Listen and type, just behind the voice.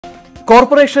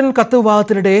Corporation കത്ത്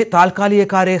വിവാദത്തിനിടെ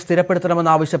താൽക്കാലികക്കാരെ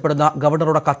സ്ഥിരപ്പെടുത്തണമെന്നാവശ്യപ്പെടുന്ന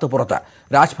ഗവർണറുടെ കത്ത് പുറത്ത്.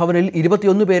 രാജ്ഭവനിൽ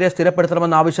 21 പേരെ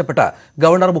സ്ഥിരപ്പെടുത്തണമെന്നാവശ്യപ്പെട്ട്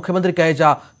ഗവർണർ മുഖ്യമന്ത്രിക്ക് അയച്ച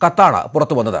കത്താണ്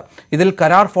പുറത്തുവന്നത്. ഇതിൽ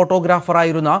കരാർ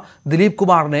ഫോട്ടോഗ്രാഫറായിരുന്ന ദിലീപ്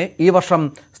കുമാറിനെ ഈ വർഷം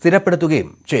സ്ഥിരപ്പെടുത്തുകയും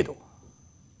ചെയ്തു.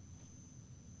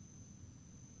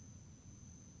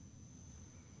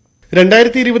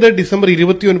 ഡിസംബർ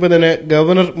 29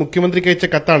 ഗവർണർ മുഖ്യമന്ത്രിക്ക് അയച്ച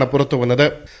കത്താണ് പുറത്തുവന്നത്.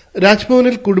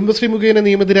 രാജ്ഭവനിൽ കുടുംബശ്രീ മുഖേന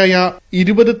നിയമിതരായ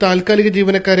 20 താൽക്കാലിക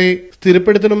ജീവനക്കാരെ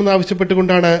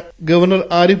സ്ഥിരപ്പെടുത്തണമെന്നാവശ്യപ്പെട്ടുകൊണ്ടാണ് ഗവർണർ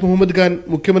ആരിഫ് മുഹമ്മദ് ഖാൻ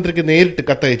മുഖ്യമന്ത്രിക്ക് നേരിട്ട്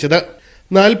കത്തയച്ചത്.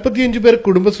 45 പേർ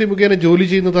കുടുംബശ്രീ മുഖേന ജോലി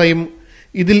ചെയ്യുന്നതായും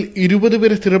ഇതിൽ 20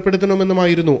 പേരെ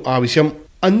സ്ഥിരപ്പെടുത്തണമെന്നുമായിരുന്നു ആവശ്യം.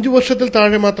 5 വർഷത്തിൽ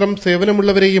താഴെ മാത്രം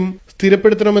സേവനമുള്ളവരെയും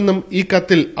സ്ഥിരപ്പെടുത്തണമെന്നും ഈ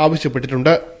കത്തിൽ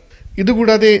ആവശ്യപ്പെട്ടിട്ടുണ്ട്.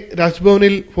 ഇതുകൂടാതെ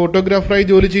രാജ്ഭവനിൽ ഫോട്ടോഗ്രാഫറായി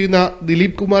ജോലി ചെയ്യുന്ന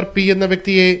ദിലീപ് കുമാർ പി എന്ന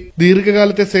വ്യക്തിയെ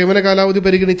ദീർഘകാലത്തെ സേവന കാലാവധി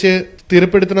പരിഗണിച്ച്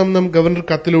സ്ഥിരപ്പെടുത്തണമെന്നും ഗവർണർ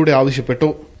കത്തിലൂടെ ആവശ്യപ്പെട്ടു.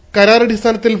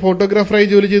 കരാറടിസ്ഥാനത്തിൽ ഫോട്ടോഗ്രാഫറായി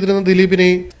ജോലി ചെയ്തിരുന്ന ദിലീപിനെ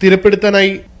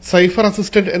സ്ഥിരപ്പെടുത്താനായി സൈഫർ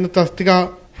അസിസ്റ്റന്റ് എന്ന തസ്തിക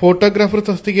ഫോട്ടോഗ്രാഫർ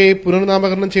തസ്തികയെ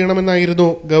പുനർനാമകരണം ചെയ്യണമെന്നായിരുന്നു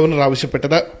ഗവർണർ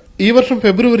ആവശ്യപ്പെട്ടത്. ഈ വർഷം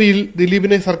ഫെബ്രുവരിയിൽ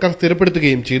ദിലീപിനെ സർക്കാർ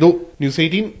സ്ഥിരപ്പെടുത്തുകയും ചെയ്തു. ന്യൂസ്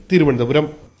 18 തിരുവനന്തപുരം.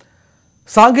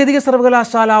 സാങ്കേതിക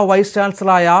സർവകലാശാല വൈസ്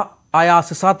ചാൻസലറായ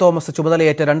സിസ തോമസ്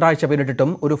ചുമതലയേറ്റ 2 ആഴ്ച പിന്നിട്ടിട്ടും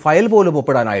ഒരു ഫയൽ പോലും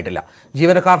ഒപ്പിടാനായിട്ടില്ല.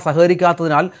 ജീവനക്കാർ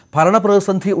സഹകരിക്കാത്തതിനാൽ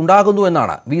ഭരണപ്രതിസന്ധി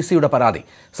ഉണ്ടാകുന്നുവെന്നാണ് വിസിയുടെ പരാതി.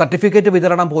 സർട്ടിഫിക്കറ്റ്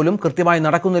വിതരണം പോലും കൃത്യമായി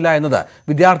നടക്കുന്നില്ല എന്നത്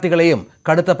വിദ്യാർത്ഥികളെയും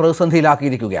കടുത്ത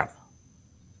പ്രതിസന്ധിയിലാക്കിയിരിക്കുകയാണ്.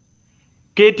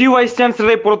 KTU വൈസ്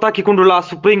ചാൻസലറെ പുറത്താക്കിക്കൊണ്ടുള്ള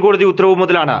സുപ്രീം കോടതി ഉത്തരവ്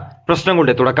മുതലാണ്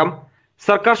പ്രശ്നങ്ങളുടെ തുടക്കം.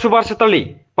 സർക്കാർ ശുപാർശ തള്ളി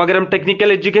പകരം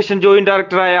ടെക്നിക്കൽ എഡ്യൂക്കേഷൻ ജോയിന്റ്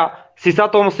ഡയറക്ടറായ സിസ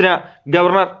തോമസിന്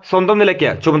ഗവർണർ സ്വന്തം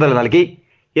നിലയ്ക്ക് ചുമതല നൽകി.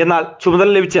 എന്നാൽ ചുമതല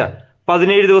ലഭിച്ച്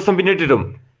 17 ദിവസം പിന്നിട്ടിട്ടും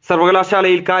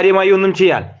സർവകലാശാലയിൽ കാര്യമായി ഒന്നും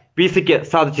ചെയ്യാൻ വിസിക്ക്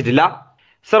സാധിച്ചിട്ടില്ല.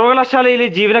 സർവകലാശാലയിലെ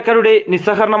ജീവനക്കാരുടെ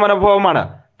നിസ്സഹകരണ മനോഭാവമാണ്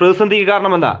പ്രതിസന്ധിക്ക്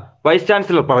കാരണമെന്ന് വൈസ്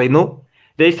ചാൻസലർ പറയുന്നു.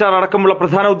 രജിസ്ട്രാർ അടക്കമുള്ള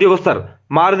പ്രധാന ഉദ്യോഗസ്ഥർ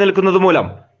മാറി നിൽക്കുന്നത് മൂലം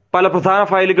പല പ്രധാന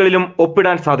ഫയലുകളിലും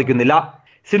ഒപ്പിടാൻ സാധിക്കുന്നില്ല.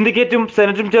 സിൻഡിക്കേറ്റും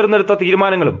സെനറ്റും ചേർന്നെടുത്ത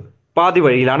തീരുമാനങ്ങളും പാതി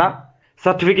വഴിയിലാണ്.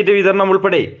 സർട്ടിഫിക്കറ്റ് വിതരണം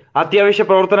ഉൾപ്പെടെ അത്യാവശ്യ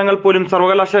പ്രവർത്തനങ്ങൾ പോലും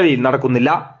സർവകലാശാലയിൽ നടക്കുന്നില്ല.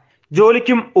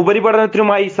 ജോലിക്കും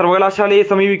ഉപരിപഠനത്തിനുമായി സർവകലാശാലയെ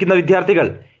സമീപിക്കുന്ന വിദ്യാർത്ഥികൾ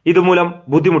ഇതുമൂലം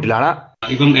ബുദ്ധിമുട്ടിലാണ്.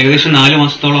 ഇപ്പം ഏകദേശം 4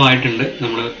 മാസത്തോളം ആയിട്ടുണ്ട്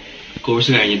നമ്മൾ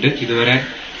കോഴ്സ് കഴിഞ്ഞിട്ട്. ഇതുവരെ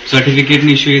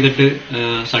സർട്ടിഫിക്കറ്റിന് ഇഷ്യൂ ചെയ്തിട്ട്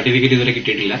സർട്ടിഫിക്കറ്റ് ഇതുവരെ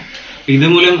കിട്ടിയിട്ടില്ല.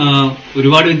 ഇതുമൂലം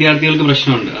ഒരുപാട് വിദ്യാർത്ഥികൾക്ക്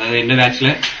പ്രശ്നമുണ്ട്. അതായത് എന്റെ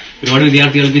ബാച്ചിലെ ഒരുപാട്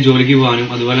വിദ്യാർത്ഥികൾക്ക് ജോലിക്ക് പോകാനും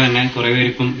അതുപോലെ തന്നെ കുറെ പേര്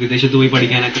ഇപ്പം വിദേശത്ത് പോയി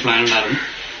പഠിക്കാനൊക്കെ പ്ലാൻ ഉണ്ടായിരുന്നു.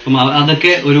 അപ്പം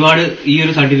അതൊക്കെ ഒരുപാട് ഈ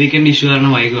ഒരു സർട്ടിഫിക്കറ്റിന്റെ ഇഷ്യൂ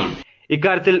കാരണം വൈകുകയാണ്.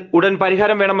 ഇക്കാര്യത്തിൽ ഉടൻ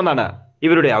പരിഹാരം വേണമെന്നാണ്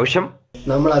ഇവരുടെ ആവശ്യം.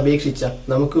 നമ്മൾ അപേക്ഷിച്ച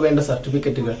നമുക്ക് വേണ്ട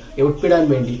സർട്ടിഫിക്കറ്റുകൾ ഒപ്പിടാൻ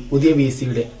വേണ്ടി പുതിയ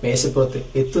വിസിയുടെ മേശപ്പുറത്ത്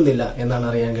എത്തുന്നില്ല എന്നാണ്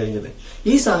അറിയാൻ കഴിഞ്ഞത്.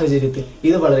 ഈ സാഹചര്യത്തിൽ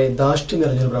ഇത് വളരെ ധാർഷ്ട്യം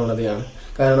നിറഞ്ഞൊരു പ്രവണതയാണ്.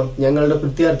 കാരണം ഞങ്ങളുടെ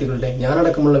വിദ്യാർത്ഥികളുടെ,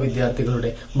 ഞാനടക്കമുള്ള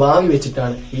വിദ്യാർത്ഥികളുടെ ഭാവി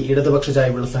വെച്ചിട്ടാണ് ഈ ഇടതുപക്ഷ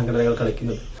ചായ്വുള്ള സംഘടനകൾ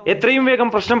കളിക്കുന്നത്. എത്രയും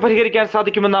വേഗം പ്രശ്നം പരിഹരിക്കാൻ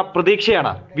സാധിക്കുമെന്ന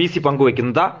പ്രതീക്ഷയാണ് വിസി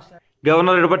പങ്കുവയ്ക്കുന്നത്.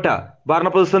 ഗവർണർ ഇടപെട്ട്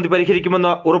ഭരണപ്രതിസന്ധി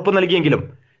പരിഹരിക്കുമെന്ന് ഉറപ്പു നൽകിയെങ്കിലും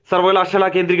സർവകലാശാല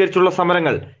കേന്ദ്രീകരിച്ചുള്ള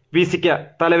സമരങ്ങൾ വിസിക്ക്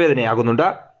തലവേദനയാകുന്നുണ്ട്.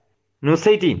 ന്യൂസ്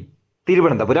 18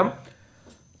 തിരുവനന്തപുരം.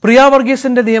 പ്രിയ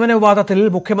വർഗീസിന്റെ നിയമന വിവാദത്തിൽ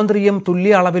മുഖ്യമന്ത്രിയും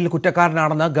തുല്യ അളവിൽ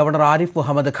കുറ്റക്കാരനാണെന്ന് ഗവർണർ ആരിഫ്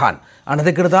മുഹമ്മദ് ഖാൻ.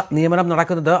 അനധികൃത നിയമനം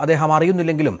നടക്കുന്നത് അദ്ദേഹം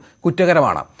അറിയുന്നില്ലെങ്കിലും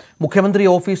കുറ്റകരമാണ്. മുഖ്യമന്ത്രി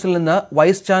ഓഫീസിൽ നിന്ന്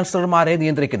വൈസ് ചാൻസലർമാരെ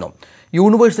നിയന്ത്രിക്കുന്നു.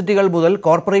 യൂണിവേഴ്സിറ്റികൾ മുതൽ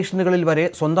കോർപ്പറേഷനുകളിൽ വരെ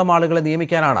സ്വന്തം ആളുകളെ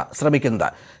നിയമിക്കാനാണ് ശ്രമിക്കുന്നത്.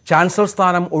 ചാൻസലർ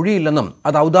സ്ഥാനം ഒഴിയില്ലെന്നും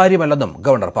അത് ഔദാര്യമല്ലെന്നും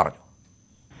ഗവർണർ പറഞ്ഞു.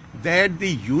 That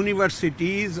the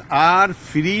universities are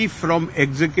free from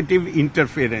executive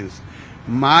interference.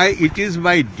 It is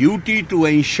my duty to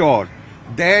ensure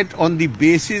that on the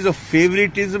basis of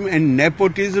favoritism and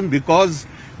nepotism, because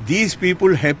these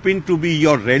people happen to be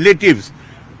your relatives,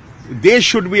 they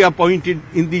should be appointed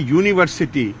in the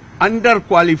university,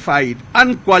 underqualified,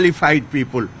 unqualified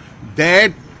people.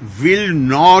 That will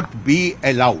not be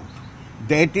allowed.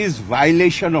 That is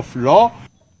violation of law.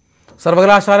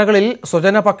 സർവകലാശാലകളിൽ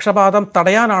സ്വജനപക്ഷപാതം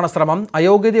തടയാനാണ് ശ്രമം.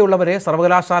 അയോഗ്യതയുള്ളവരെ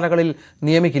സർവകലാശാലകളിൽ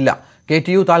നിയമിക്കില്ല.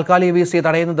 KTU താൽക്കാലിക VC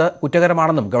തടയുന്നത്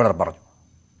കുറ്റകരമാണെന്നും governor പറഞ്ഞു.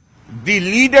 The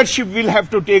leadership will have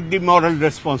to take the moral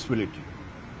responsibility.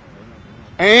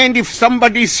 And if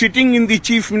somebody sitting in the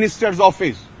chief minister's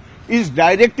office is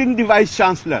directing the vice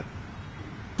chancellor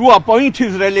to appoint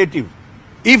his relative,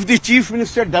 if the chief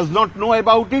minister does not know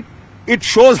about it, it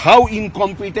shows how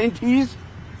incompetent he is.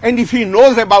 And if he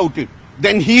knows about it,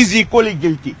 then he is equally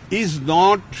guilty. Is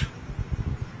not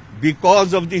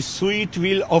because of the sweet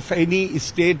will of any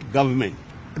state government.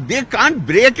 They can't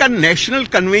break a national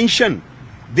convention.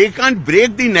 They can't break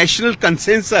the national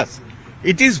consensus.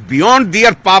 It is beyond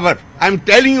their power. I'm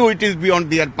telling you, it is beyond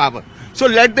their power. So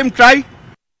let them try.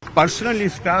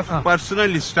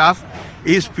 Personal staff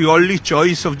is purely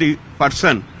choice of the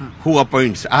person who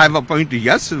appoints. I have appointed,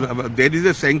 yes, there is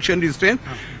a sanctioned strength.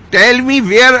 Tell me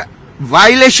where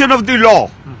violation of the law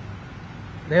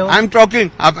I'm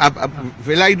talking.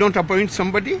 Will I not appoint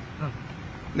somebody?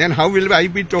 Then how will I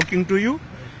be talking to you?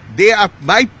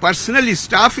 My personal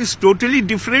staff is totally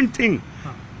different thing.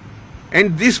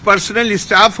 And this personal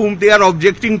staff whom they are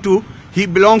objecting to, he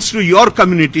belongs to your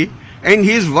community and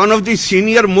he is one of the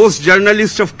senior most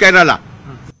journalists of Kerala.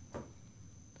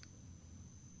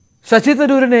 Sasi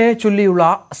തരൂരിനെ ചൊല്ലിയുള്ള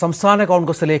സംസ്ഥാന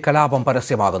കോൺഗ്രസിലെ കലാപം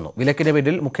പരസ്യമാകുന്നു. വിലക്കിന്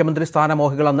പേരിൽ മുഖ്യമന്ത്രി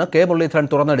സ്ഥാനമോഹികളെന്ന് K Muraleedharan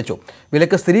തുറന്നടിച്ചു.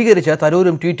 വിലക്ക് സ്ഥിരീകരിച്ച്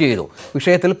തരൂരും tweet ചെയ്തു.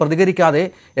 വിഷയത്തിൽ പ്രതികരിക്കാതെ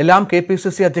എല്ലാം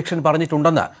KPCC അധ്യക്ഷൻ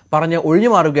പറഞ്ഞിട്ടുണ്ടെന്ന് പറഞ്ഞ്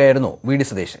ഒഴിഞ്ഞുമാറുകയായിരുന്നു വി.ഡി.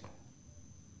 സതീശൻ.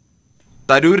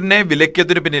 തരൂരിനെ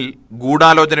വിലക്കിയതിനു പിന്നിൽ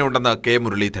ഗൂഢാലോചനയുണ്ടെന്ന് കെ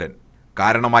മുരളീധരൻ.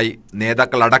 കാരണമായി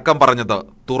നേതാക്കൾ അടക്കം പറഞ്ഞത്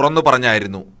തുറന്നു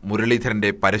പറഞ്ഞായിരുന്നു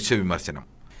മുരളീധരന്റെ പരസ്യ വിമർശനം.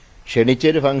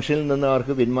 ക്ഷണിച്ചൊരു ഫംഗ്ഷനിൽ നിന്ന്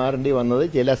അവർക്ക് പിന്മാറേണ്ടി വന്നത്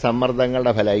ചില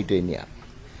സമ്മർദ്ദങ്ങളുടെ ഫലമായിട്ട് തന്നെയാണ്.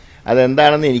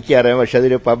 അതെന്താണെന്ന് എനിക്കറിയാം. പക്ഷെ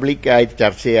അതൊരു പബ്ലിക്കായിട്ട്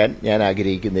ചർച്ച ചെയ്യാൻ ഞാൻ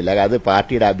ആഗ്രഹിക്കുന്നില്ല. അത്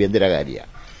പാർട്ടിയുടെ ആഭ്യന്തര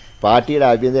കാര്യമാണ്. പാർട്ടിയുടെ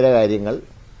ആഭ്യന്തര കാര്യങ്ങൾ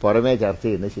പുറമേ ചർച്ച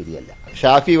ചെയ്യുന്നത് ശരിയല്ല.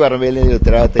 ഷാഫി പറമ്പലിന്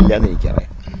ഉത്തരവാദിത്തമില്ല എന്ന്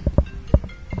എനിക്കറിയാം.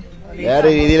 വേറെ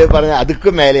രീതിയിൽ പറഞ്ഞാൽ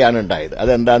അതുക്കും മേലെയാണ് ഉണ്ടായത്.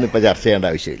 അതെന്താണെന്ന് ഇപ്പോൾ ചർച്ച ചെയ്യേണ്ട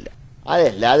ആവശ്യമില്ല. അത്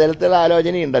എല്ലാ തരത്തിലുള്ള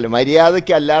ആലോചനയുണ്ടല്ലോ.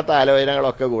 മര്യാദയ്ക്കല്ലാത്ത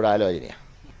ആലോചനകളൊക്കെ ഗൂഢാലോചനയാണ്.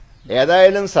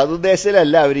 ഏതായാലും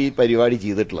സതുദ്ദേശത്തിലല്ല അവർ ഈ പരിപാടി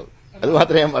ചെയ്തിട്ടുള്ളത്. അത്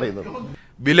മാത്രമേ ഞാൻ പറയുന്നുള്ളൂ.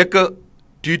 വിലക്ക്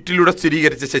ട്വീറ്റിലൂടെ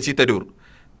സ്ഥിരീകരിച്ച ശശി തരൂർ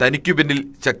തനിക്കു പിന്നിൽ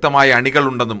ശക്തമായ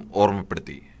അണികളുണ്ടെന്നും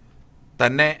ഓർമ്മപ്പെടുത്തി.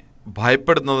 തന്നെ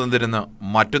ഭയപ്പെടുന്നതെന്തിനെന്ന്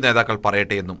മറ്റു നേതാക്കൾ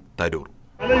പറയട്ടെ എന്നും തരൂർ.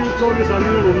 പല യൂത്ത് കോൺഗ്രസ്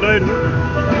അംഗങ്ങളുണ്ടായിരുന്നു.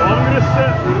 കോൺഗ്രസ്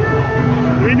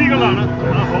പ്രീതികളാണ്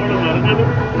ആ ഹോള് നിറഞ്ഞത്.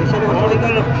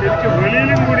 ശരിക്കും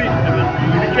വെളിയിലും കൂടി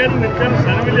ഇരിക്കാനും നിൽക്കാനും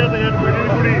സ്ഥലമില്ലാതെ ഞാൻ വെളിയിൽ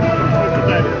കൂടി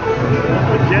നിൽക്കുന്നുണ്ടായിരുന്നു.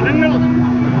 അപ്പോൾ ജനങ്ങൾ,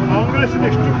 കോൺഗ്രസിന്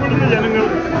ഇഷ്ടപ്പെടുന്ന ജനങ്ങൾ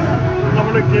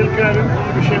നമ്മളെ കേൾക്കാനും ഈ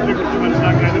വിഷയത്തെക്കുറിച്ച്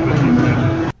മനസ്സിലാക്കാനും പറ്റുന്നുണ്ടായിരുന്നു.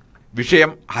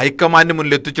 വിഷയം ഹൈക്കമാൻഡിന്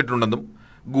മുന്നിൽ എത്തിച്ചിട്ടുണ്ടെന്നും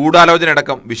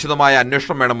ഗൂഢാലോചനയടക്കം വിശദമായ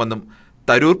അന്വേഷണം വേണമെന്നും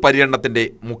തരൂർ പര്യടനത്തിന്റെ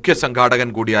മുഖ്യ സംഘാടകൻ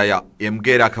കൂടിയായ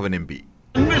MK രാഘവൻ MP.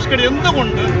 അന്വേഷിക്കണം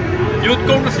എന്തുകൊണ്ട് യൂത്ത്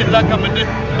കോൺഗ്രസ് ജില്ലാ കമ്മിറ്റി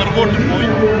റിപ്പോർട്ട് പോയി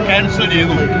ക്യാൻസൽ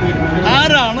ചെയ്തു,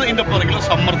 ആരാണ് ഇതിന്റെ പുറകിലെ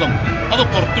സമ്മർദ്ദം, അത്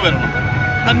പുറത്തു വരണം.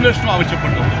 അന്വേഷണം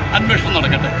ആവശ്യപ്പെട്ടു, അന്വേഷണം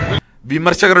നടക്കട്ടെ.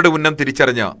 വിമർശകരുടെ ഉന്നം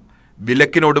തിരിച്ചറിഞ്ഞ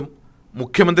വിലക്കിനോടും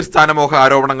മുഖ്യമന്ത്രി സ്ഥാനമോഹ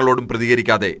ആരോപണങ്ങളോടും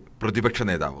പ്രതികരിക്കാതെ പ്രതിപക്ഷ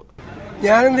നേതാവ്.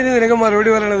 ഞാനെന്തിനു നിനക്ക് മറുപടി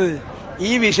പറയണത്?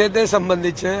 ഈ വിഷയത്തെ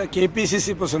സംബന്ധിച്ച്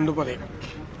KPCC പ്രസിഡന്റ് പറയും.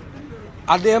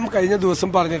 അദ്ദേഹം കഴിഞ്ഞ ദിവസം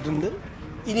പറഞ്ഞിട്ടുണ്ട്.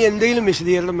 ഇനി എന്തെങ്കിലും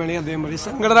വിശദീകരണം വേണമെങ്കിൽ അദ്ദേഹം പറയും.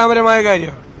 സംഘടനാപരമായ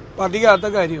കാര്യമാണ്, പാർട്ടിക്കകത്ത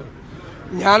കാര്യമാണ്.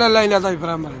 ഞാനല്ല അതിനകത്ത്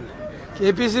അഭിപ്രായം പറയുന്നത്.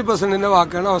 KPCC പ്രസിഡന്റിന്റെ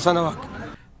വാക്കാണ് അവസാന വാക്ക്.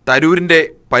 തരൂരിന്റെ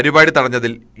പരിപാടി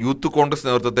തടഞ്ഞതിൽ യൂത്ത് കോൺഗ്രസ്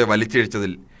നേതൃത്വത്തെ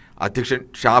വലിച്ചിഴച്ചതിൽ അധ്യക്ഷൻ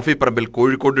ഷാഫി പറമ്പിൽ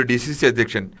കോഴിക്കോട് DCC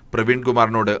അധ്യക്ഷൻ പ്രവീൺ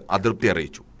കുമാറിനോട് അതൃപ്തി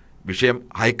അറിയിച്ചു. വിഷയം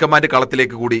ഹൈക്കമാൻഡ്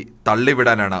കളത്തിലേക്ക് കൂടി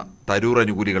തള്ളിവിടാനാണ് തരൂർ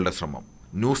അനുകൂലികളുടെ ശ്രമം.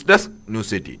 News desk,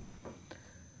 news 18.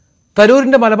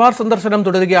 തരൂരിന്റെ മലബാർ സന്ദർശനം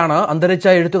തുടരുകയാണ്. അന്തരിച്ച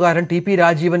എഴുത്തുകാരൻ TP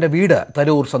രാജീവന്റെ വീട്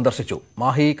തരൂർ സന്ദർശിച്ചു.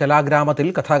 മാഹി കലാഗ്രാമത്തിൽ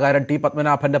കഥാകാരൻ T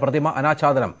പത്മനാഭന്റെ പ്രതിമ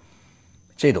അനാച്ഛാദനം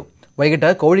ചെയ്തു. വൈകിട്ട്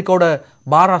കോഴിക്കോട്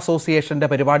ബാർ അസോസിയേഷന്റെ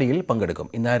പരിപാടിയിൽ പങ്കെടുക്കും.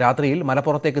 ഇന്ന് രാത്രിയിൽ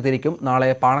മലപ്പുറത്തേക്ക് തിരിക്കും.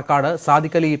 നാളെ പാണക്കാട്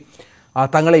സാദിഖ് അലി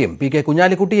തങ്ങളെയും PK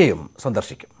കുഞ്ഞാലിക്കുട്ടിയെയും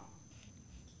സന്ദർശിക്കും.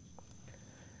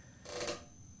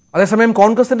 അതേസമയം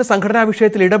കോൺഗ്രസിന്റെ സംഘടനാ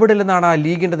വിഷയത്തിൽ ഇടപെടില്ലെന്നാണ്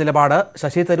ലീഗിന്റെ നിലപാട്.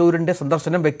 ശശി തരൂരിന്റെ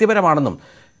സന്ദർശനം വ്യക്തിപരമാണെന്നും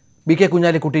PK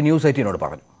കുഞ്ഞാലിക്കുട്ടി ന്യൂസ് 18നോട്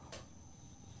പറഞ്ഞു.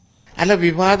 അല്ല,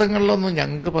 വിവാദങ്ങളിലൊന്നും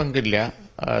ഞങ്ങൾക്ക് പങ്കില്ല.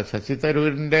 ശശി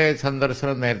തരൂരിന്റെ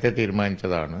സന്ദർശനം നേരത്തെ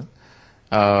തീരുമാനിച്ചതാണ്.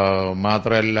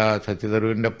 മാത്രമല്ല, ശശി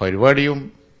തരൂരിന്റെ പരിപാടിയും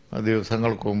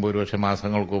ദിവസങ്ങൾക്ക് മുമ്പ്, ഒരുപക്ഷെ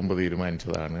മാസങ്ങൾക്ക് മുമ്പ്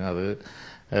തീരുമാനിച്ചതാണ്. അത്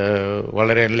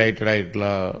വളരെ എൻലൈറ്റഡ് ആയിട്ടുള്ള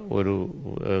ഒരു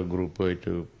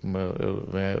ഗ്രൂപ്പുമായിട്ട്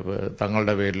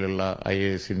തങ്ങളുടെ പേരിലുള്ള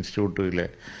IAS ഇൻസ്റ്റിറ്റ്യൂട്ടിലെ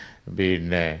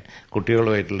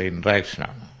കുട്ടികളുമായിട്ടുള്ള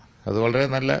ഇൻട്രാക്ഷനാണ്. അത് വളരെ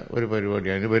നല്ല ഒരു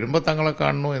പരിപാടിയാണ്. ഇനി വരുമ്പോൾ തങ്ങളെ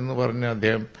കാണുന്നു എന്ന് പറഞ്ഞ്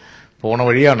അദ്ദേഹം പോണ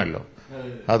വഴിയാണല്ലോ,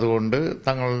 അതുകൊണ്ട്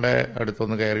തങ്ങളുടെ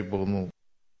അടുത്തൊന്ന് കയറിപ്പോകുന്നു.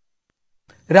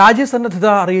 രാജ്യസന്നദ്ധത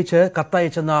അറിയിച്ച്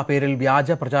കത്തയച്ചെന്ന പേരിൽ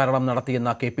വ്യാജ പ്രചാരണം നടത്തിയെന്ന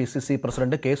KPCC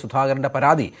പ്രസിഡന്റ് K സുധാകരന്റെ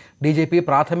പരാതി DGP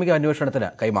പ്രാഥമിക അന്വേഷണത്തിന്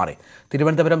കൈമാറി.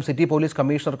 തിരുവനന്തപുരം സിറ്റി പോലീസ്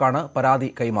കമ്മീഷണർക്കാണ് പരാതി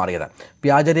കൈമാറിയത്.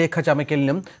 വ്യാജരേഖ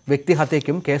ചമയ്ക്കലിനും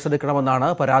വ്യക്തിഹത്യയ്ക്കും കേസെടുക്കണമെന്നാണ്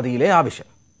പരാതിയിലെ ആവശ്യം.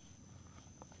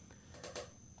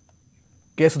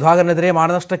 K സുധാകരനെതിരെ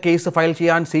മാനനഷ്ട കേസ് ഫയൽ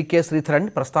ചെയ്യാൻ CK ശ്രീധരൻ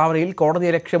പ്രസ്താവനയിൽ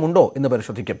കോടതി ലക്ഷ്യമുണ്ടോ എന്ന്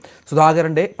പരിശോധിക്കും.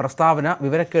 സുധാകരന്റെ പ്രസ്താവന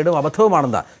വിവരക്കേടും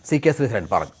അബദ്ധവുമാണെന്ന് CK ശ്രീധരൻ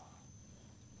പറഞ്ഞു.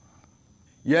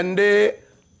 എൻ്റെ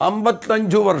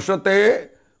 55 വർഷത്തെ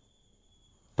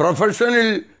പ്രൊഫഷനിൽ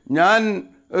ഞാൻ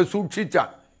സൂക്ഷിച്ച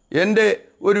എൻ്റെ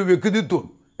ഒരു വ്യക്തിത്വം,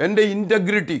 എൻ്റെ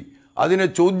ഇൻറ്റഗ്രിറ്റി, അതിനെ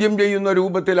ചോദ്യം ചെയ്യുന്ന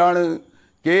രൂപത്തിലാണ്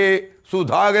K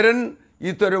സുധാകരൻ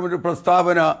ഇത്തരമൊരു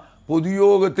പ്രസ്താവന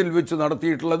പൊതുയോഗത്തിൽ വെച്ച്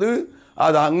നടത്തിയിട്ടുള്ളത്.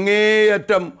 അത്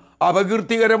അങ്ങേയറ്റം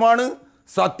അപകീർത്തികരമാണ്,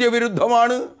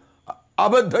 സത്യവിരുദ്ധമാണ്,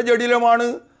 അബദ്ധജടിലമാണ്,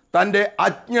 തൻ്റെ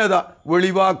അജ്ഞത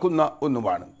വെളിവാക്കുന്ന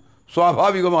ഒന്നുമാണ്.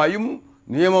 സ്വാഭാവികമായും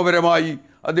നിയമപരമായി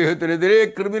അദ്ദേഹത്തിനെതിരെ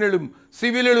ക്രിമിനലും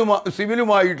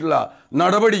സിവിലുമായിട്ടുള്ള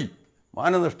നടപടി,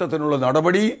 മാനനഷ്ടത്തിനുള്ള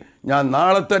നടപടി ഞാൻ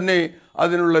നാളെ തന്നെ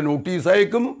അതിനുള്ള നോട്ടീസ്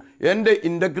അയക്കും. എൻ്റെ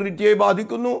ഇൻ്റഗ്രിറ്റിയെ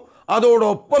ബാധിക്കുന്നു.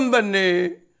 അതോടൊപ്പം തന്നെ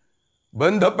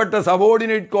ബന്ധപ്പെട്ട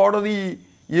സബോർഡിനേറ്റ്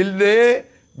കോടതിയിലെ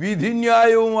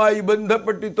വിധിന്യായവുമായി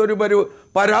ബന്ധപ്പെട്ടിട്ടൊരു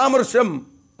പരാമർശം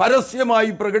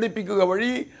പരസ്യമായി പ്രകടിപ്പിക്കുക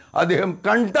വഴി അദ്ദേഹം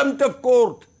കണ്ടംപ്റ്റ് ഓഫ്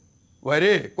കോർട്ട്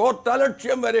വരെ, കോർട്ട്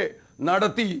അലക്ഷ്യം വരെ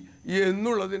നടത്തി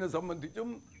എന്നുള്ളതിനെ സംബന്ധിച്ചും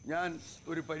ഞാൻ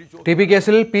ഒരു പരിശോധന. ടി പി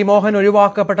കേസിൽ പി മോഹൻ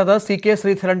ഒഴിവാക്കപ്പെട്ടത് CK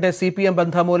ശ്രീധരന്റെ CPM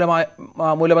ബന്ധം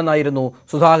മൂലമെന്നായിരുന്നു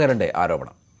സുധാകരന്റെ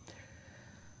ആരോപണം.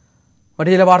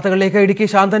 മറ്റു ചില വാർത്തകളിലേക്ക്. ഇടുക്കി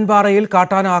ശാന്തൻപാറയിൽ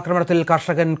കാട്ടാന ആക്രമണത്തിൽ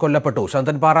കർഷകൻ കൊല്ലപ്പെട്ടു.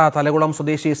 ശാന്തൻപാറ തലകുളം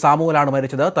സ്വദേശി സാമുവലാണ്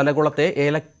മരിച്ചത്. തലകുളത്തെ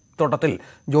ഏലത്തോട്ടത്തിൽ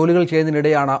ജോലികൾ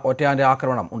ചെയ്യുന്നതിനിടെയാണ് ഒറ്റയാന്റെ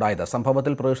ആക്രമണം ഉണ്ടായത്.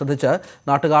 സംഭവത്തിൽ പ്രതിഷേധിച്ച്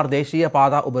നാട്ടുകാർ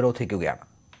ദേശീയപാത ഉപരോധിക്കുകയാണ്.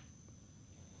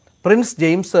 പ്രിൻസ്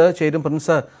ജെയിംസ് ചേരും.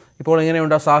 പ്രിൻസ്, ഇപ്പോൾ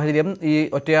എങ്ങനെയുണ്ട് സാഹചര്യം? ഈ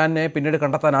ഒറ്റയാനെ പിന്നീട്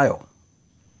കണ്ടെത്താനായോ?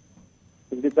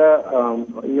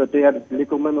 ഈ ഒറ്റയാൻ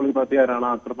ചില്ലിക്കുമ്പ എന്നുള്ള ഒറ്റയാനാണ്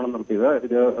ആക്രമണം നടത്തിയത്.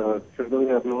 ഇത്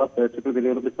തൃശ്ശൂരിലുള്ള സ്പെസിഫിക്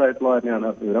വിലയിരുത്തിച്ചായിട്ടുള്ള തന്നെയാണ്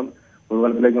വിവരം.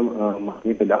 മുഴുവനത്തിലേക്കും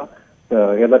മാറിയിട്ടില്ല.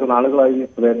 ഏതാനും നാളുകളായി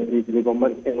ഈ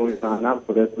ചില്ലിക്കൊമ്പൻ എന്നുള്ള ആന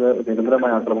പ്രദേശത്ത്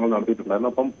നിരന്തരമായ ആക്രമണം നടത്തിയിട്ടുണ്ടായിരുന്നു.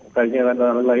 അപ്പം കഴിഞ്ഞ ഏതാനും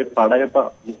നാളുകളായി പടയപ്പ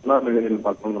മൂന്നാം മേഖലയിൽ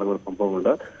ആക്രമണം നടക്കുന്ന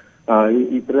സംഭവമുണ്ട്.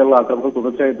 ഇത്തരത്തിലുള്ള ആക്രമണം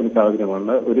തുടർച്ചയായിട്ടുള്ള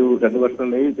സാഹചര്യമാണ്. ഒരു 2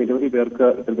 വർഷങ്ങളിലായി നിരവധി പേർക്ക്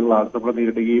ഇത്തരത്തിലുള്ള ആക്രമണം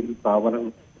നേരിടുകയും സ്ഥാപനം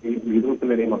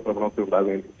വീടുകൾക്കുനേരെയും ആക്രമണമൊക്കെ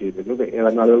ഉണ്ടാകുകയും ചെയ്തിരുന്നു.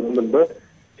 ഏതാനും നാളുകൾക്ക് മുൻപ്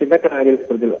ചിന്നക്കനാലിൽ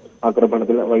ഇത്തരത്തിൽ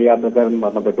ആക്രമണത്തിൽ വഴിയാത്രക്കാരൻ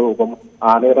മരണപ്പെട്ടു. ഒപ്പം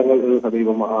ആനയിറങ്ങൾ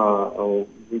സമീപം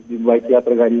ബൈക്ക്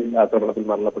യാത്രക്കാരി ആക്രമണത്തിൽ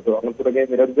മരണപ്പെട്ടു. അങ്ങനെ തുടങ്ങിയ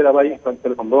നിരന്തരമായി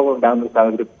ചില സംഭവങ്ങൾ ഉണ്ടാകുന്ന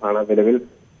സാഹചര്യം ആണ് നിലവിൽ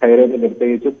ഹൈറേഞ്ചിൽ.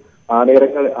 പ്രത്യേകിച്ചും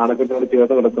ആനയിറങ്ങൾ അണക്കെട്ടിനോട്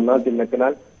ചേർന്ന് കിടക്കുന്ന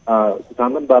ചിന്നക്കനാൽ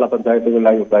ശാന്തൻപാറ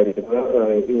പഞ്ചായത്തുകളിലായി ഉണ്ടായിരിക്കുന്നത്.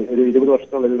 ഒരു 20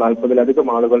 വർഷത്തിനുള്ളിൽ 40-ലധികം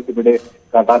ആളുകൾ ഇവിടെ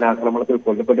കാട്ടാന ആക്രമണത്തിൽ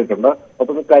കൊല്ലപ്പെട്ടിട്ടുണ്ട്.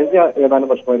 ഒപ്പം കഴിഞ്ഞ ഏതാനും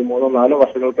വർഷമായി 3-4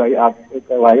 വർഷങ്ങൾക്കായി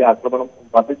ആക്രമണം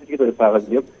വർദ്ധിച്ചിരിക്കുന്ന ഒരു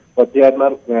സാഹചര്യം.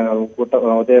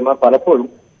 ഒറ്റയന്മാർ പലപ്പോഴും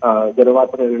ജനവാസ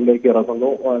മേഖലകളിലേക്ക് ഇറങ്ങുന്നു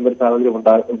എന്നൊരു സാഹചര്യം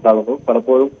ഉണ്ടാകുന്നു.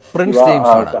 പലപ്പോഴും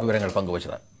വിവരങ്ങൾ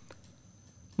പങ്കുവച്ചത്.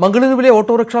 മംഗളൂരുവിലെ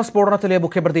ഓട്ടോറിക്ഷ സ്ഫോടനത്തിലെ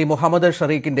മുഖ്യപ്രതി മുഹമ്മദ്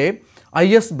ഷറീഖിന്റെ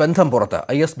IS ബന്ധം പുറത്ത്.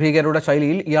 IS ഭീകരരുടെ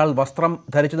ശൈലിയിൽ ഇയാൾ വസ്ത്രം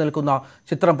ധരിച്ചു നിൽക്കുന്ന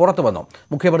ചിത്രം പുറത്തുവന്നു.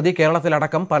 മുഖ്യപ്രതി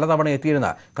കേരളത്തിലടക്കം പലതവണ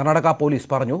എത്തിയെന്ന് കർണാടക പോലീസ്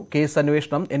പറഞ്ഞു. കേസ്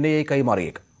അന്വേഷണം NIA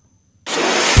കൈമാറിയേക്കും.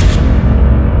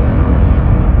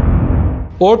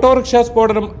 ഓട്ടോറിക്ഷ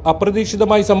സ്ഫോടനം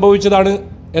അപ്രതീക്ഷിതമായി സംഭവിച്ചതാണ്.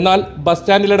 എന്നാൽ ബസ്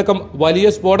സ്റ്റാൻഡിലടക്കം വലിയ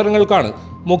സ്ഫോടനങ്ങൾക്കാണ്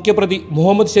മുഖ്യപ്രതി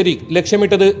മുഹമ്മദ് ഷരീഖ്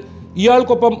ലക്ഷ്യമിട്ടത്.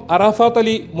 ഇയാൾക്കൊപ്പം അറാഫാത്ത്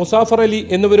അലി, മുസാഫർ അലി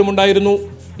എന്നിവരുമുണ്ടായിരുന്നു.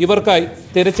 ഇവർക്കായി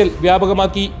തിരച്ചിൽ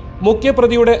വ്യാപകമാക്കി.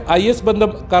 മുഖ്യപ്രതിയുടെ IS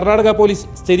ബന്ധം കർണാടക പോലീസ്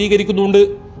സ്ഥിരീകരിക്കുന്നുണ്ട്.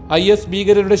 IS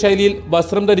ഭീകരരുടെ ശൈലിയിൽ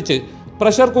വസ്ത്രം ധരിച്ച്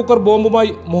പ്രഷർ കുക്കർ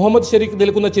ബോംബുമായി മുഹമ്മദ് ഷരീഖ്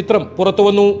നിൽക്കുന്ന ചിത്രം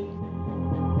പുറത്തുവന്നു.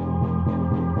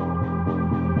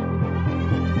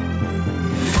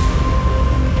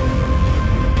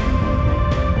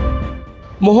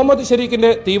 മുഹമ്മദ്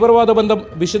ഷരീഖിന്റെ തീവ്രവാദ ബന്ധം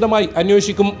വിശദമായി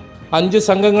അന്വേഷിക്കും. 5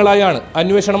 സംഘങ്ങളായാണ്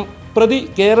അന്വേഷണം. പ്രതി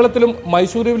കേരളത്തിലും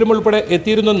മൈസൂരുവിലും ഉൾപ്പെടെ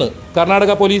എത്തിയിരുന്നെന്ന്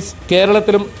കർണാടക പോലീസ്.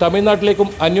 കേരളത്തിലും തമിഴ്നാട്ടിലേക്കും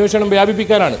അന്വേഷണം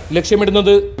വ്യാപിപ്പിക്കാനാണ്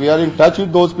ലക്ഷ്യമിടുന്നത്. We are in touch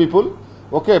with those people.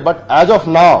 Okay, but as of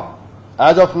now,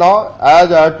 as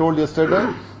I told yesterday,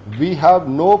 we have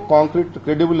no concrete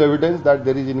credible evidence that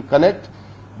there is any connect,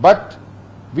 but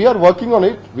we are working on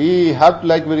it. We have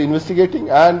we're investigating,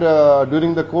 and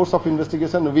during the course of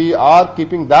investigation we are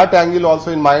keeping that angle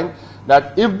also in mind, that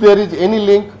if there is any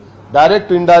link, direct,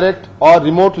 indirect or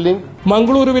remote link.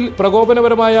 മംഗളൂരുവിൽ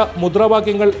പ്രകോപനപരമായ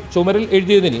മുദ്രാവാക്യങ്ങൾ ചുമരിൽ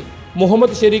എഴുതിയതിന്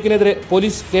Muhammad ഷരീഖിനെതിരെ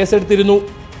police കേസെടുത്തിരുന്നു.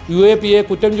 UAPA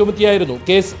കുറ്റം ചുമത്തിയായിരുന്നു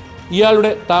case.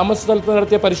 ഇയാളുടെ താമസ സ്ഥലത്ത്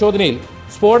നടത്തിയ പരിശോധനയിൽ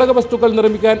സ്ഫോടക വസ്തുക്കൾ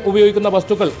നിർമ്മിക്കാൻ ഉപയോഗിക്കുന്ന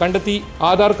വസ്തുക്കൾ കണ്ടെത്തി.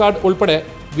 ആധാർ കാർഡ് ഉൾപ്പെടെ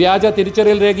വ്യാജ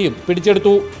തിരിച്ചറിയൽ രേഖയും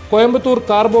പിടിച്ചെടുത്തു. കോയമ്പത്തൂർ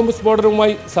കാർ ബോംബ്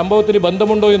സ്ഫോടനവുമായി സംഭവത്തിന്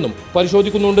ബന്ധമുണ്ടോ എന്നും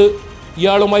പരിശോധിക്കുന്നുണ്ട്.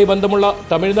 ഇയാളുമായി ബന്ധമുള്ള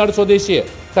തമിഴ്നാട് സ്വദേശിയെ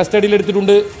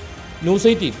കസ്റ്റഡിയിലെടുത്തിട്ടുണ്ട്. News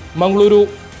 18 Mangaluru.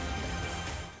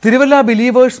 Thiruvalla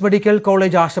believers medical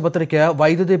college ആശുപത്രിക്ക്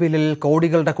വൈദ്യുതി ബില്ലിൽ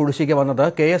കോടികളുടെ കുടിശ്ശിക വന്നത്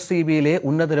KSCBയിലെ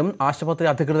ഉന്നതരും ആശുപത്രി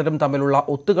അധികൃതരും തമ്മിലുള്ള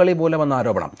ഒത്തുകളി മൂലമെന്ന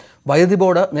ആരോപണം. വൈദ്യുതി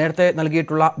ബോർഡ് നേരത്തെ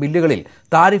നൽകിയിട്ടുള്ള ബില്ലുകളിൽ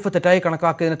താരിഫ് തെറ്റായി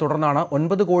കണക്കാക്കിയതിനെ തുടർന്നാണ്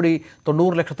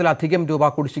 9,90,00,000-ലധികം രൂപ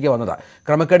കുടിശ്ശിക വന്നത്.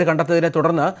 ക്രമക്കേട് കണ്ടെത്തിയതിനെ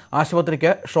തുടർന്ന്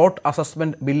ആശുപത്രിക്ക് ഷോർട്ട്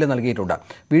അസസ്മെന്റ് ബില്ല് നൽകിയിട്ടുണ്ട്.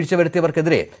 വീഴ്ച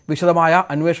വരുത്തിയവർക്കെതിരെ വിശദമായ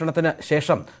അന്വേഷണത്തിന്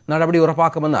ശേഷം നടപടി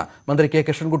ഉറപ്പാക്കുമെന്ന് മന്ത്രി K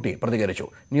കൃഷ്ണൻകുട്ടി പ്രതികരിച്ചു.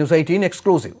 News 18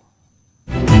 exclusive.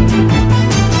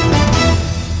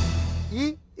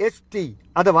 EHT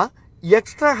അഥവാ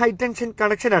എക്സ്ട്രാ ഹൈടെൻഷൻ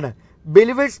കണക്ഷനാണ്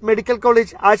ബിലീവേഴ്സ് മെഡിക്കൽ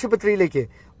കോളേജ് ആശുപത്രിയിലേക്ക്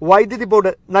വൈദ്യുതി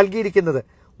ബോർഡ് നൽകിയിരിക്കുന്നത്.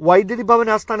 വൈദ്യുതി ഭവൻ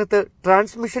ആസ്ഥാനത്ത്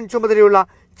ട്രാൻസ്മിഷൻ ചുമതലയുള്ള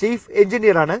ചീഫ്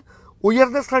എഞ്ചിനീയറാണ്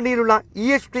ഉയർന്ന ശ്രേണിയിലുള്ള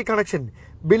EHT connection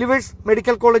believers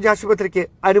medical college ആശുപത്രിക്ക്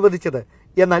അനുവദിച്ചത്.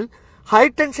 എന്നാൽ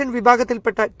ഹൈടെൻഷൻ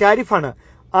വിഭാഗത്തിൽപ്പെട്ട ടാരിഫാണ്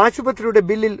ആശുപത്രിയുടെ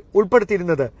ബില്ലിൽ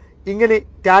ഉൾപ്പെടുത്തിയിരുന്നത്. ഇങ്ങനെ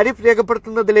ടാരിഫ്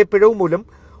രേഖപ്പെടുത്തുന്നതിലെ പിഴവ് മൂലം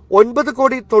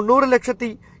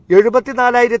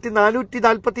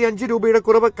 9,90,74,445 രൂപയുടെ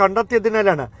കുറവ്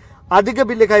കണ്ടെത്തിയതിനാലാണ് അധിക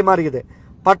ബില്ല് കൈമാറിയത്.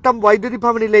 പട്ടം വൈദ്യുതി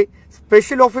ഭവനിലെ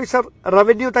സ്പെഷ്യൽ ഓഫീസർ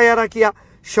റവന്യൂ തയ്യാറാക്കിയ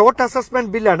ഷോർട്ട്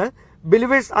അസസ്മെന്റ് ബില്ലാണ്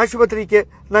ബിലിവേഴ്സ് ആശുപത്രിക്ക്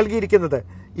നൽകിയിരിക്കുന്നത്.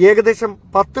 ഏകദേശം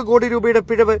 10 കോടി രൂപയുടെ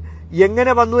പിഴവ്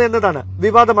എങ്ങനെ വന്നു എന്നതാണ്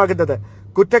വിവാദമാകുന്നത്.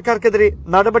 കുറ്റക്കാർക്കെതിരെ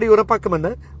നടപടി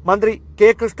ഉറപ്പാക്കുമെന്ന് മന്ത്രി കെ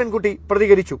കൃഷ്ണൻകുട്ടി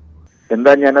പ്രതികരിച്ചു.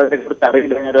 എന്താ ഞാൻ അതിനെക്കുറിച്ച്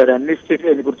അറിയില്ല. ഞാൻ ഒരു അന്വേഷിച്ചിട്ട്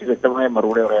അതിനെക്കുറിച്ച് വ്യക്തമായ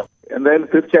മറുപടി പറയാം. എന്തായാലും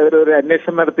തീർച്ചയായും ഒരു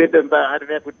അന്വേഷണം നടത്തിയിട്ട് എന്താ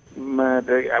ആരുടെ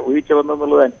വീഴ്ച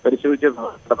വന്നെന്നുള്ളത് പരിശോധിച്ച്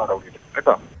നടപടി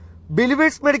കേട്ടോ.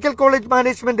 ബിലിവേഴ്സ് മെഡിക്കൽ കോളേജ്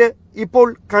മാനേജ്മെന്റ് ഇപ്പോൾ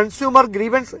കൺസ്യൂമർ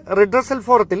ഗ്രീവൻസ് റിഡ്രസൽ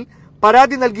ഫോറത്തിൽ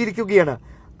പരാതി നൽകിയിരിക്കുകയാണ്.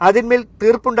 അതിന്മേൽ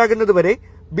തീർപ്പുണ്ടാകുന്നതുവരെ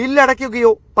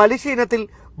ബില്ലടയ്ക്കുകയോ പലിശ ഇനത്തിൽ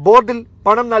ബോർഡിൽ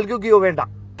പണം നൽകുകയോ വേണ്ട.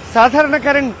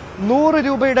 സാധാരണക്കാരൻ 100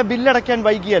 രൂപയുടെ ബില്ലടയ്ക്കാൻ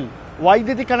വൈകിയാൽ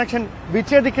വൈദ്യുതി കണക്ഷൻ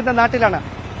വിച്ഛേദിക്കുന്ന നാട്ടിലാണ്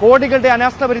കോടികളുടെ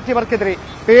അനാസ്ഥ വരുത്തിയവർക്കെതിരെ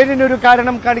പേരിനൊരു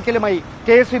കാരണം കാണിക്കലുമായി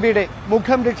KSEBയുടെ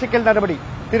മുഖം രക്ഷിക്കൽ നടപടി.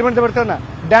 തിരുവനന്തപുരത്ത് നിന്ന്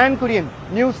ഡാൻ കുര്യൻ,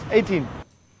 ന്യൂസ് 18.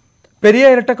 പെരിയ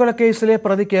ഇരട്ടക്കൊലക്കേസിലെ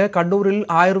പ്രതിക്ക് കണ്ണൂരിൽ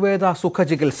ആയുർവേദ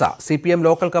സുഖചികിത്സ. CPM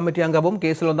ലോക്കൽ കമ്മിറ്റി അംഗവും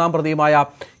കേസിൽ 1ാം പ്രതിയുമായ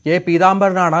എ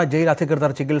പീതാംബരനാണ് ജയിൽ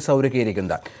അധികൃതർ ചികിത്സ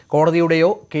ഒരുക്കിയിരിക്കുന്നത്. കോടതിയുടെയോ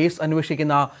കേസ്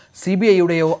അന്വേഷിക്കുന്ന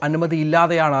CBIയുടെയോ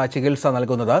അനുമതിയില്ലാതെയാണ് ചികിത്സ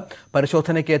നൽകുന്നത്.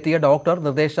 പരിശോധനയ്ക്ക് എത്തിയ ഡോക്ടർ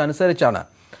നിർദ്ദേശമനുസരിച്ചാണ്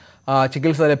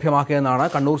ചികിത്സ ലഭ്യമാക്കിയെന്നാണ്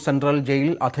കണ്ണൂർ സെൻട്രൽ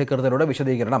ജയിൽ അധികൃതരുടെ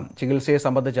വിശദീകരണം. ചികിത്സയെ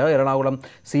സംബന്ധിച്ച് എറണാകുളം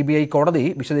CBI കോടതി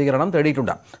വിശദീകരണം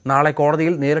തേടിയിട്ടുണ്ട്. നാളെ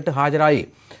കോടതിയിൽ നേരിട്ട് ഹാജരായി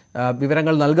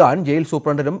വിവരങ്ങൾ നൽകാൻ ജയിൽ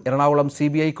സൂപ്രണ്ടിനും എറണാകുളം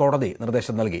CBI കോടതി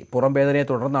നിർദ്ദേശം നൽകി. പുറംവേദനയെ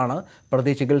തുടർന്നാണ്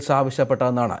പ്രതി ചികിത്സ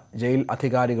ആവശ്യപ്പെട്ടതെന്നാണ് ജയിൽ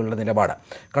അധികാരികളുടെ നിലപാട്.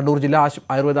 കണ്ണൂർ ജില്ലാ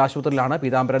ആയുർവേദ ആശുപത്രിയിലാണ്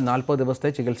പീതാംബരൻ 40 ദിവസത്തെ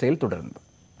ചികിത്സയിൽ തുടരുന്നത്.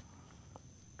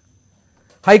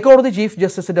 ഹൈക്കോടതി ചീഫ്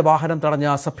ജസ്റ്റിസിന്റെ വാഹനം തടഞ്ഞ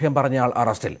അസഭ്യം പറഞ്ഞയാൾ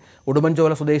അറസ്റ്റിൽ.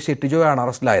 ഉടുമ്പൻചോല സ്വദേശി ടിജോയാണ്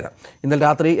അറസ്റ്റിലായത്. ഇന്നലെ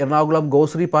രാത്രി എറണാകുളം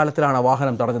ഗോശ്രീ പാലത്തിലാണ്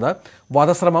വാഹനം തടഞ്ഞത്.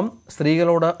 വധശ്രമം,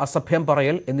 സ്ത്രീകളോട് അസഭ്യം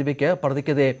പറയൽ എന്നിവയ്ക്ക്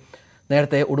പ്രതിക്കെതിരെ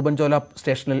നേരത്തെ ഉടുമ്പൻചോല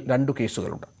സ്റ്റേഷനിൽ 2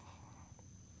 കേസുകളുണ്ട്.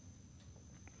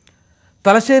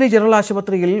 തലശ്ശേരി ജനറൽ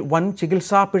ആശുപത്രിയിൽ വൻ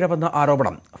ചികിത്സാ പിഴവെന്ന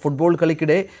ആരോപണം. ഫുട്ബോൾ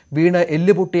കളിക്കിടെ വീണ്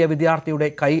എല്ലുപൊട്ടിയ വിദ്യാർത്ഥിയുടെ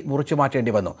കൈ മുറിച്ചു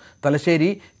മാറ്റേണ്ടി വന്നു. തലശ്ശേരി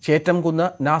ചേറ്റംകുന്ന്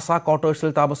നാസ ക്വാർട്ടേഴ്സിൽ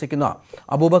താമസിക്കുന്ന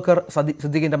അബൂബക്കർ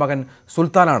സിദ്ദീഖിന്റെ മകൻ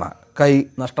സുൽത്താനാണ് കൈ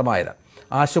നഷ്ടമായത്.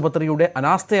 ആശുപത്രിയുടെ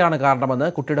അനാസ്ഥയാണ് കാരണമെന്ന്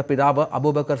കുട്ടിയുടെ പിതാവ്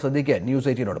അബൂബക്കർ സിദ്ദീഖ് ന്യൂസ്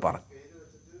 18നോട് പറഞ്ഞു.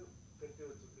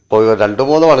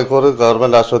 2-3 മണിക്കൂർ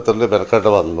ഗവൺമെന്റ് ആശുപത്രിയിൽ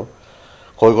മെനക്കെട്ട് വന്നു.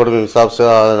 കോഴിക്കോട് മിംസ്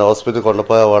ഹോസ്പിറ്റലിൽ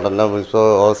കൊണ്ടുപോയ ഉടനെ മിംസ്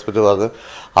ഹോസ്പിറ്റൽ പറഞ്ഞ്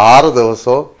 6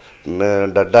 ദിവസവും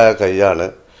ഡെഡായ കൈയാണ്.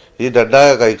 ഈ ഡെഡായ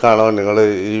കൈക്കാണോ നിങ്ങൾ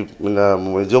ഈ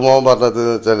മിജുമോൻ പറഞ്ഞത്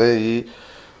വെച്ചാൽ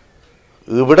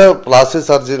ഇവിടെ പ്ലാസ്റ്റിക്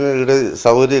സർജറിയുടെ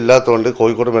സൗകര്യം ഇല്ലാത്തതുകൊണ്ട്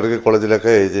കോഴിക്കോട് മെഡിക്കൽ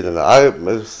കോളേജിലൊക്കെ എഴുതിയിരുന്നത്. ആ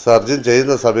സർജൻ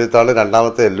ചെയ്യുന്ന സമയത്താണ്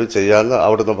 2ാമത്തെ എല്ലും ചെയ്യാമെന്ന്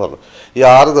അവിടുന്ന് പറഞ്ഞു. ഈ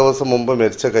 6 ദിവസം മുമ്പ്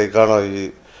മരിച്ച കൈക്കാണോ ഈ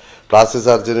പ്ലാസ്റ്റിക്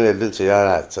സർജറി എല്ലും ചെയ്യാൻ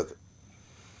അയച്ചത്.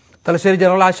 തലശ്ശേരി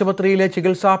ജനറൽ ആശുപത്രിയിലെ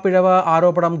ചികിത്സാ പിഴവ്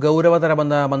ആരോപണം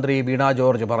ഗൗരവതരമെന്ന് മന്ത്രി വീണ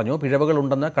ജോർജ് പറഞ്ഞു.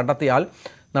 പിഴവുകളുണ്ടെന്ന് കണ്ടെത്തിയാൽ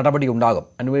നടപടിയുണ്ടാകും.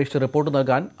 അന്വേഷിച്ച് റിപ്പോർട്ട്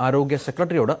നൽകാൻ ആരോഗ്യ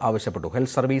സെക്രട്ടറിയോട് ആവശ്യപ്പെട്ടു.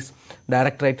 ഹെൽത്ത് സർവീസ്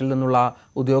ഡയറക്ടറേറ്റിൽ നിന്നുള്ള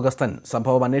ഉദ്യോഗസ്ഥൻ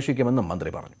സംഭവം അന്വേഷിക്കുമെന്നും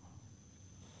മന്ത്രി പറഞ്ഞു.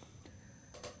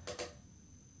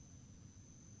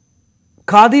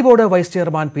 Khadi board vice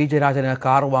chairman P. ജയരാജന്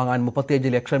കാർ വാങ്ങാൻ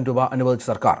 35 ലക്ഷം രൂപ അനുവദിച്ച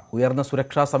സർക്കാർ. ഉയർന്ന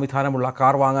സുരക്ഷാ സംവിധാനമുള്ള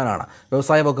കാർ വാങ്ങാനാണ്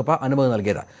വ്യവസായ വകുപ്പ് അനുമതി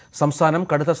നൽകിയത്. സംസ്ഥാനം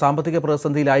കടുത്ത സാമ്പത്തിക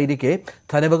പ്രതിസന്ധിയിലായിരിക്കെ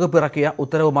ധനവകുപ്പ് ഇറക്കിയ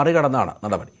ഉത്തരവ് മറികടന്നാണ്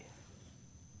നടപടി.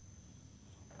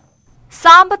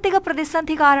 സാമ്പത്തിക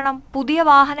പ്രതിസന്ധി കാരണം പുതിയ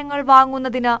വാഹനങ്ങൾ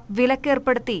വാങ്ങുന്നതിന്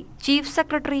വിലക്കേർപ്പെടുത്തി ചീഫ്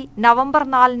സെക്രട്ടറി നവംബർ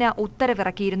 4-ന്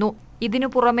ഉത്തരവിറക്കിയിരുന്നു. ഇതിനു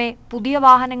പുറമെ പുതിയ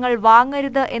വാഹനങ്ങൾ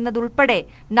വാങ്ങരുത് എന്നതുൾപ്പെടെ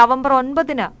നവംബർ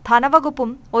 9-ന് ധനവകുപ്പും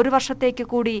 1 വർഷത്തേക്ക്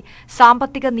കൂടി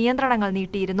സാമ്പത്തിക നിയന്ത്രണങ്ങൾ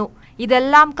നീട്ടിയിരുന്നു.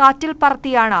 ഇതെല്ലാം കാറ്റിൽ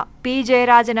പറത്തിയാണ് P.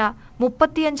 ജയരാജന്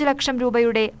 35 ലക്ഷം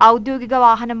രൂപയുടെ ഔദ്യോഗിക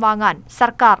വാഹനം വാങ്ങാൻ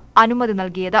സർക്കാർ അനുമതി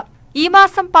നൽകിയത്. ഈ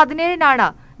മാസം 17-നാണ്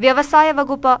വ്യവസായ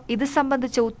വകുപ്പ് ഇത്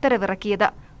സംബന്ധിച്ച് ഉത്തരവിറക്കിയത്.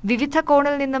 വിവിധ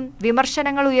കോണിൽ നിന്നും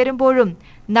വിമർശനങ്ങൾ ഉയരുമ്പോഴും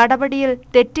നടപടിയിൽ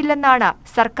തെറ്റില്ലെന്നാണ്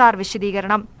സർക്കാർ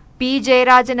വിശദീകരണം. P.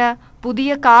 ജയരാജന്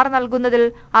പുതിയ കാർ നൽകുന്നതിൽ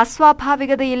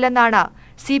അസ്വാഭാവികതയില്ലെന്നാണ്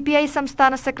CPI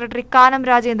സംസ്ഥാന സെക്രട്ടറി കാനം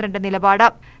രാജേന്ദ്രന്റെ നിലപാട്.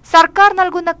 സർക്കാർ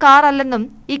നൽകുന്ന കാർ അല്ലെന്നും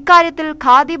ഇക്കാര്യത്തിൽ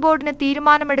ഖാദി ബോർഡിന്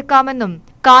തീരുമാനമെടുക്കാമെന്നും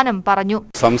കാനം പറഞ്ഞു.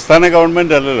 സംസ്ഥാന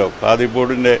ഗവൺമെന്റ് അല്ലല്ലോ ഖാദി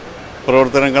ബോർഡിന്റെ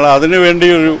പ്രവർത്തനങ്ങൾ, അതിനുവേണ്ടി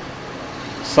ഒരു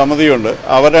സമിതിയുണ്ട്,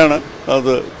 അവരാണ്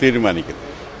അത് തീരുമാനിക്കുന്നത്.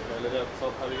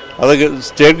 അത്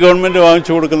സ്റ്റേറ്റ് ഗവൺമെന്റ്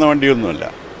വാങ്ങിച്ചു കൊടുക്കുന്ന വണ്ടിയൊന്നുമല്ല.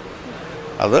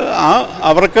 അത്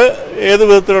അവർക്ക് ഏത്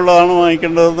വിധത്തിലുള്ളതാണ്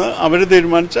വാങ്ങിക്കേണ്ടതെന്ന് അവർ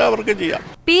തീരുമാനിച്ചാൽ അവർക്ക് ചെയ്യാം.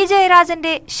 P.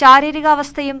 ജയരാജന്റെ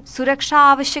ശാരീരികാവസ്ഥയും സുരക്ഷാ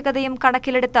ആവശ്യകതയും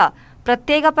കണക്കിലെടുത്ത്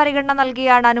പ്രത്യേക പരിഗണന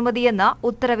നൽകിയാണ് അനുമതിയെന്ന്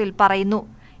ഉത്തരവിൽ പറയുന്നു.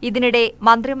 ഇതിനിടെ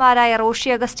മന്ത്രിമാരായ Roshy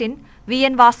Augustine,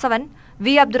 VN Vasavan,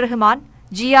 V. Abdurahman,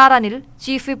 GR Anil,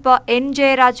 chief whip N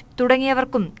Jayaraj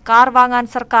തുടങ്ങിയവർക്കും car വാങ്ങാൻ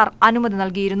സർക്കാർ അനുമതി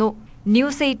നൽകിയിരുന്നു.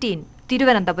 ന്യൂസ് 18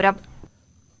 തിരുവനന്തപുരം.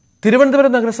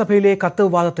 തിരുവനന്തപുരം നഗരസഭയിലെ കത്ത്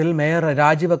വിവാദത്തിൽ മേയർ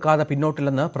രാജിവെക്കാതെ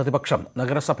പിന്നോട്ടില്ലെന്ന് പ്രതിപക്ഷം.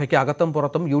 നഗരസഭയ്ക്ക് അകത്തും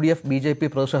പുറത്തും UDF BJP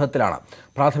പ്രതിഷേധത്തിലാണ്.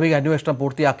 പ്രാഥമിക അന്വേഷണം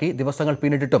പൂർത്തിയാക്കി ദിവസങ്ങൾ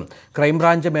പിന്നിട്ടിട്ടും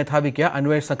ക്രൈംബ്രാഞ്ച് മേധാവിക്ക്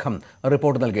അന്വേഷണ സംഘം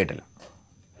റിപ്പോർട്ട് നൽകിയിട്ടില്ല.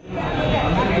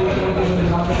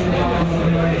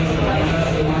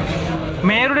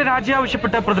 മേയറുടെ രാജി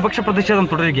ആവശ്യപ്പെട്ട് പ്രതിപക്ഷ പ്രതിഷേധം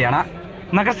തുടരുകയാണ്.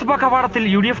 നഗരസഭാ കവാടത്തിൽ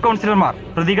UDF കൗൺസിലർമാർ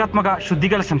പ്രതീകാത്മക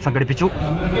ശുദ്ധികലശം സംഘടിപ്പിച്ചു.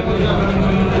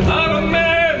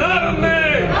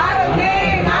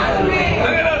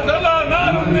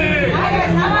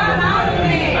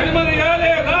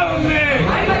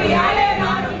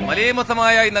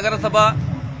 മലീമസമായ ഈ നഗരസഭ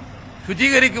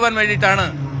ശുചീകരിക്കുവാൻ വേണ്ടിയിട്ടാണ്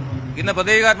ഇന്ന്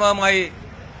പ്രതീകാത്മകമായി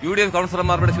UDF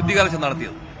കൗൺസിലർമാരുടെ ശുദ്ധികലശം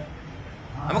നടത്തിയത്.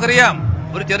 നമുക്കറിയാം,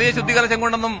 ഒരു ചെറിയ ശുദ്ധികലശം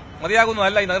കൊണ്ടൊന്നും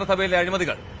മതിയാകുന്നതല്ല ഈ നഗരസഭയിലെ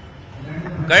അഴിമതികൾ.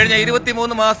 കഴിഞ്ഞ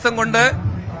 23 മാസം കൊണ്ട്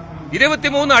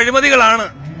 23 അഴിമതികളാണ്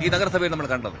ഈ നഗരസഭയിൽ നമ്മൾ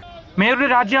കണ്ടത്. മേയറുടെ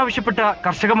രാജി ആവശ്യപ്പെട്ട്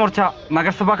കർഷക മോർച്ച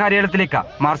നഗരസഭാ കാര്യാലയത്തിലേക്ക്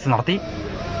മാർച്ച് നടത്തി.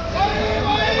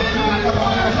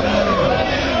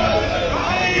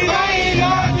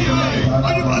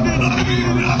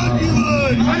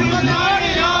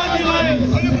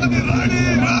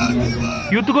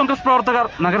 യൂത്ത് കോൺഗ്രസ് പ്രവർത്തകർ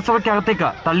നഗരസഭയ്ക്കകത്തേക്ക്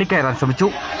തള്ളിക്കയറാൻ ശ്രമിച്ചു.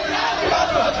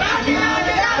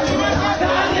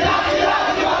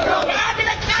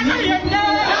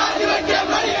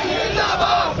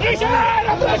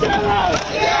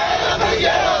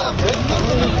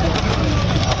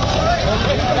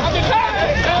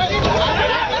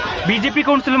 BJP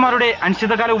കൗൺസിലർമാരുടെ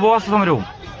അനിശ്ചിതകാല ഉപവാസ സമരവും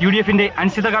UDFന്റെ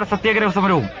അനിശ്ചിതകാല സത്യാഗ്രഹ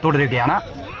സമരവും തുടരുകയാണ്.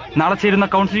 നാളെ ചേരുന്ന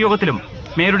കൗൺസിൽ യോഗത്തിലും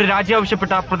മേയറുടെ രാജി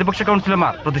ആവശ്യപ്പെട്ട പ്രതിപക്ഷ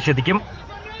കൗൺസിലർമാർ പ്രതിഷേധിക്കും.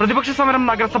 പ്രതിപക്ഷ സമരം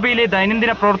നഗരസഭയിലെ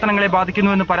ദൈനംദിന പ്രവർത്തനങ്ങളെ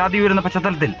ബാധിക്കുന്നുവെന്ന് പരാതി ഉയരുന്ന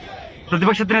പശ്ചാത്തലത്തിൽ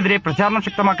പ്രതിപക്ഷത്തിനെതിരെ പ്രചാരണം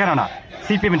ശക്തമാക്കാനാണ്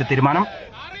CPMന്റെ തീരുമാനം.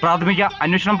 പ്രാഥമിക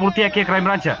അന്വേഷണം പൂർത്തിയാക്കിയ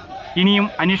ക്രൈംബ്രാഞ്ച് ഇനിയും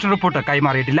അന്വേഷണ റിപ്പോർട്ട്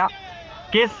കൈമാറിയിട്ടില്ല.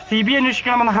 കേസ് CBI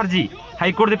അന്വേഷിക്കണമെന്ന ഹർജി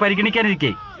ഹൈക്കോടതി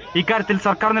പരിഗണിക്കാനിരിക്കെ ഇക്കാര്യത്തിൽ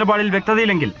സർക്കാർ നിലപാടിൽ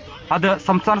വ്യക്തതയില്ലെങ്കിൽ അത്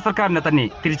സംസ്ഥാന സർക്കാരിന് തന്നെ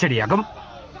തിരിച്ചടിയാകും.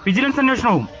 വിജിലൻസ്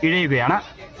അന്വേഷണവും ഇഴയുകയാണ്.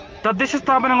 തദ്ദേശ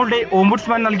സ്ഥാപനങ്ങളുടെ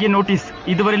ഓംബുഡ്സ്മാൻ നൽകിയ നോട്ടീസ്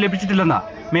ഇതുവരെ ലഭിച്ചിട്ടില്ലെന്ന്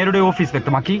മേയറുടെ ഓഫീസ്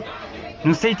വ്യക്തമാക്കി.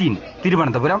 ന്യൂസ് 18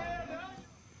 തിരുവനന്തപുരം.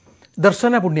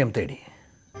 ദർശന പുണ്യം തേടി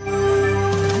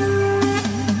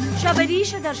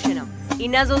ശബരീശ ദർശനം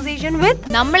ഇൻ അസോസിയേഷൻ വിത്ത്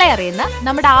നമ്മളെ അറിയുന്ന,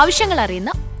 നമ്മുടെ ആവശ്യങ്ങൾ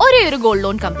അറിയുന്ന ഒരേ ഒരു gold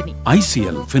loan company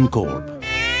ICL FinCorp.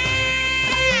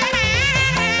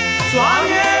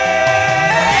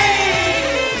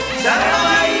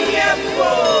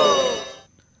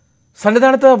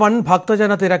 സന്നിധാനത്ത് വൻ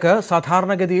ഭക്തജന തിരക്ക്.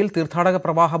 സാധാരണഗതിയിൽ തീർത്ഥാടക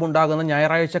പ്രവാഹമുണ്ടാകുന്ന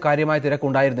ഞായറാഴ്ച കാര്യമായ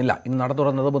തിരക്കുണ്ടായിരുന്നില്ല. ഇന്ന് നട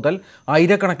തുറന്നത് മുതൽ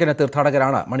ആയിരക്കണക്കിന്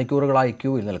തീർത്ഥാടകരാണ് മണിക്കൂറുകളായി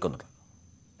ക്യൂവിൽ നിൽക്കുന്നത്.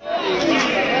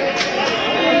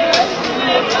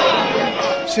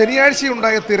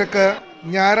 ശനിയാഴ്ചയുണ്ടായ തിരക്ക്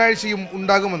ഞായറാഴ്ചയും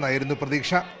ഉണ്ടാകുമെന്നായിരുന്നു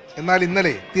പ്രതീക്ഷ. എന്നാൽ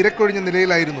ഇന്നലെ തിരക്കൊഴിഞ്ഞ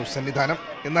നിലയിലായിരുന്നു സന്നിധാനം.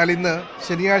 എന്നാൽ ഇന്ന്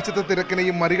ശനിയാഴ്ചത്തെ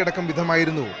തിരക്കിനെയും മറികടക്കും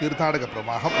വിധമായിരുന്നു തീർത്ഥാടക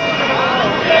പ്രവാഹം.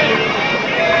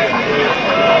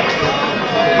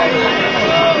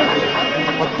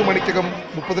 10 മണിക്കകം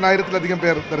 30,000-ലധികം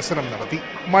പേർ ദർശനം നടത്തി.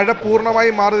 മഴ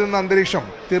പൂർണ്ണമായി മാറി നിന്ന അന്തരീക്ഷം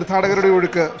തീർത്ഥാടകരുടെ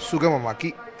ഒഴുക്ക് സുഗമമാക്കി.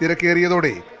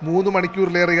 തിരക്കേറിയതോടെ 3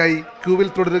 മണിക്കൂറിലേറെയായി ക്യൂവിൽ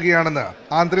തുടരുകയാണെന്ന്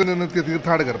ആന്ധ്രയിൽ നിന്നെത്തിയ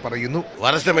തീർത്ഥാടകർ പറയുന്നു.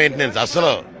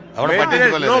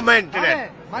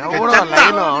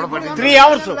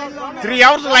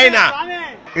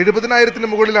 70,000-ന്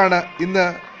മുകളിലാണ് ഇന്ന്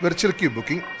virtual queue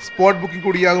booking. Spot booking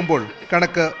കൂടിയാകുമ്പോൾ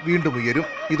കണക്ക് വീണ്ടും ഉയരും.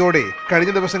 ഇതോടെ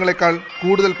കഴിഞ്ഞ ദിവസങ്ങളെക്കാൾ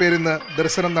കൂടുതൽ പേരിന്ന്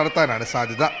ദർശനം നടത്താനാണ്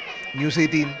സാധ്യത. ന്യൂസ്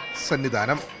 18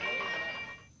 സന്നിധാനം.